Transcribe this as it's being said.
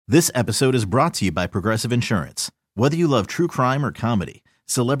This episode is brought to you by Progressive Insurance. Whether you love true crime or comedy,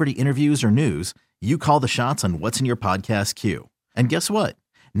 celebrity interviews or news, you call the shots on what's in your podcast queue. And guess what?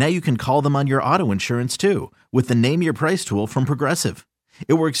 Now you can call them on your auto insurance too with the Name Your Price tool from Progressive.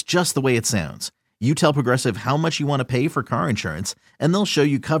 It works just the way it sounds. You tell Progressive how much you want to pay for car insurance, and they'll show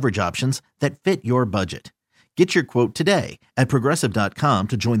you coverage options that fit your budget. Get your quote today at Progressive.com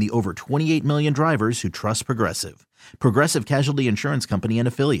to join the over 28 million drivers who trust Progressive. Progressive Casualty Insurance Company and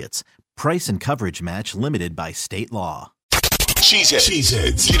Affiliates. Price and coverage match limited by state law.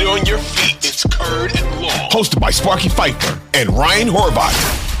 Cheeseheads. Get on your feet. It's Curd and Long. Hosted by Sparky Fifer and Ryan Horvath.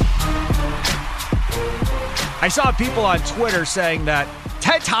 I saw people on Twitter saying that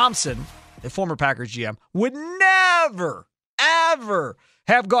Ted Thompson, the former Packers GM, would never, ever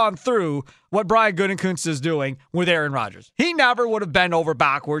have gone through what Brian Gutekunst is doing with Aaron Rodgers. He never would have bent over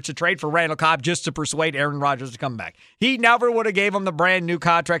backwards to trade for Randall Cobb just to persuade Aaron Rodgers to come back. He never would have gave him the brand new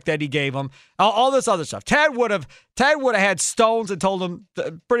contract that he gave him. All this other stuff. Ted would have had stones and told him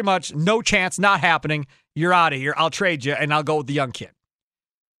pretty much no chance, not happening. You're out of here. I'll trade you and I'll go with the young kid.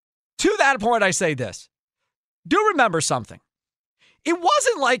 To that point, I say this. Do remember something. It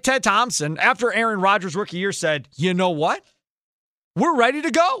wasn't like Ted Thompson, after Aaron Rodgers' rookie year, said, you know what? We're ready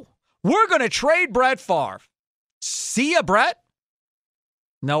to go. We're going to trade Brett Favre. See ya, Brett?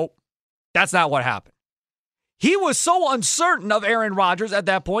 Nope. That's not what happened. He was so uncertain of Aaron Rodgers at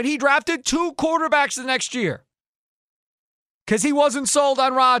that point, he drafted 2 quarterbacks the next year. Because he wasn't sold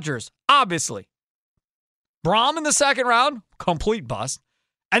on Rodgers, obviously. Braum in the 2nd round, complete bust.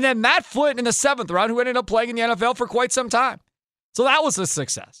 And then Matt Flynn in the 7th round, who ended up playing in the NFL for quite some time. So that was a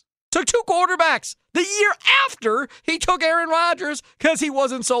success. Took 2 quarterbacks the year after he took Aaron Rodgers because he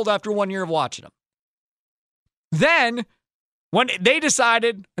wasn't sold after 1 year of watching him. Then, when they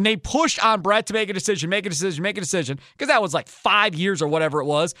decided and they pushed on Brett to make a decision, because that was like 5 years or whatever it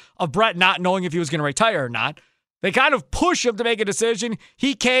was of Brett not knowing if he was going to retire or not. They kind of push him to make a decision.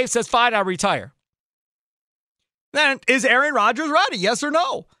 He caves, says, fine, I'll retire. Then, is Aaron Rodgers ready? Yes or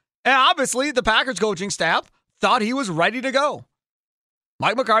no? And obviously, the Packers coaching staff thought he was ready to go.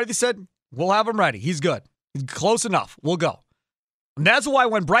 Mike McCarthy said, we'll have him ready. He's good. He's close enough. We'll go. And that's why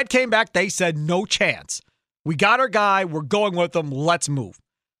when Brett came back, they said, no chance. We got our guy. We're going with him. Let's move.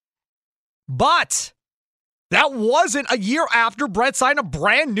 But that wasn't a year after Brett signed a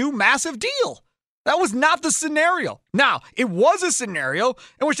brand new massive deal. That was not the scenario. Now, it was a scenario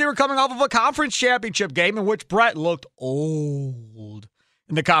in which they were coming off of a conference championship game in which Brett looked old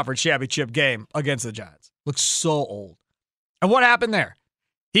in the conference championship game against the Giants. Looked so old. And what happened there?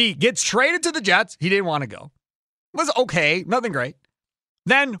 He gets traded to the Jets. He didn't want to go. It was okay, nothing great.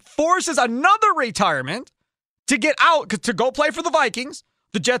 Then forces another retirement to get out, to go play for the Vikings.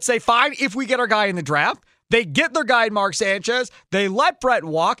 The Jets say, fine, if we get our guy in the draft. They get their guy, Mark Sanchez. They let Brett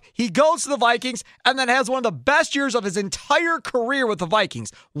walk. He goes to the Vikings and then has one of the best years of his entire career with the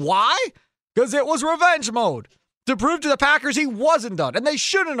Vikings. Why? Because it was revenge mode. To prove to the Packers he wasn't done. And they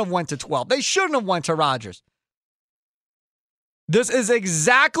shouldn't have went to 12. They shouldn't have went to Rodgers. This is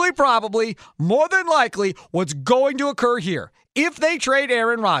exactly, probably, more than likely, what's going to occur here. If they trade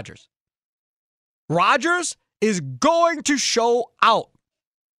Aaron Rodgers, Rodgers is going to show out.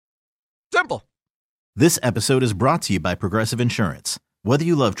 Simple. This episode is brought to you by Progressive Insurance. Whether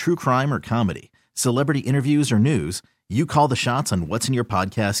you love true crime or comedy, celebrity interviews or news, you call the shots on what's in your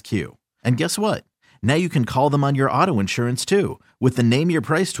podcast queue. And guess what? Now you can call them on your auto insurance too with the Name Your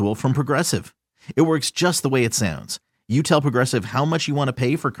Price tool from Progressive. It works just the way it sounds. You tell Progressive how much you want to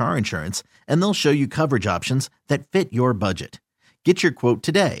pay for car insurance, and they'll show you coverage options that fit your budget. Get your quote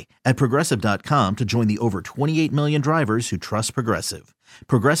today at Progressive.com to join the over 28 million drivers who trust Progressive.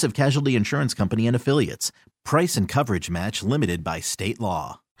 Progressive Casualty Insurance Company and Affiliates. Price and coverage match limited by state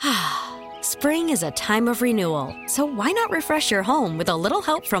law. Spring is a time of renewal, so why not refresh your home with a little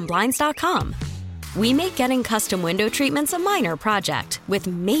help from Blinds.com? We make getting custom window treatments a minor project with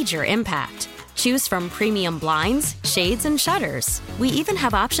major impact. Choose from premium blinds, shades, and shutters. We even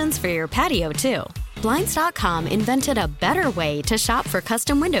have options for your patio, too. Blinds.com invented a better way to shop for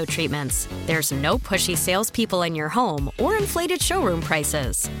custom window treatments. There's no pushy salespeople in your home or inflated showroom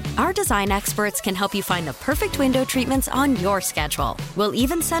prices. Our design experts can help you find the perfect window treatments on your schedule. We'll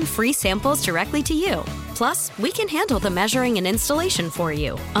even send free samples directly to you. Plus, we can handle the measuring and installation for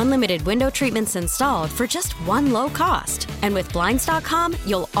you. Unlimited window treatments installed for just one low cost. And with Blinds.com,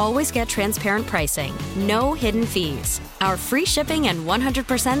 you'll always get transparent pricing. No hidden fees. Our free shipping and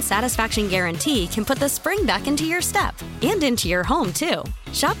 100% satisfaction guarantee can put the spring back into your step and into your home, too.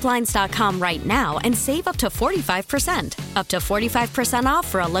 Shop Blinds.com right now and save up to 45%. Up to 45% off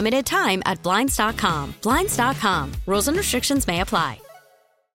for a limited time at Blinds.com. Blinds.com. Rules and restrictions may apply.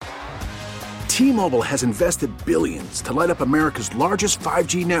 T-Mobile has invested billions to light up America's largest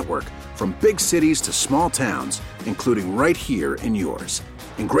 5G network, from big cities to small towns, including right here in yours.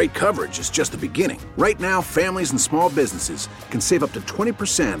 And great coverage is just the beginning. Right now, families and small businesses can save up to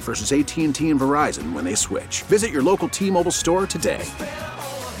 20% versus AT&T and Verizon when they switch. Visit your local T-Mobile store today.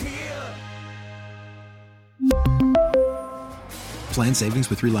 Plan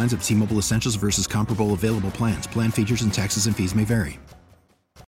savings with 3 lines of T-Mobile Essentials versus comparable available plans. Plan features and taxes and fees may vary.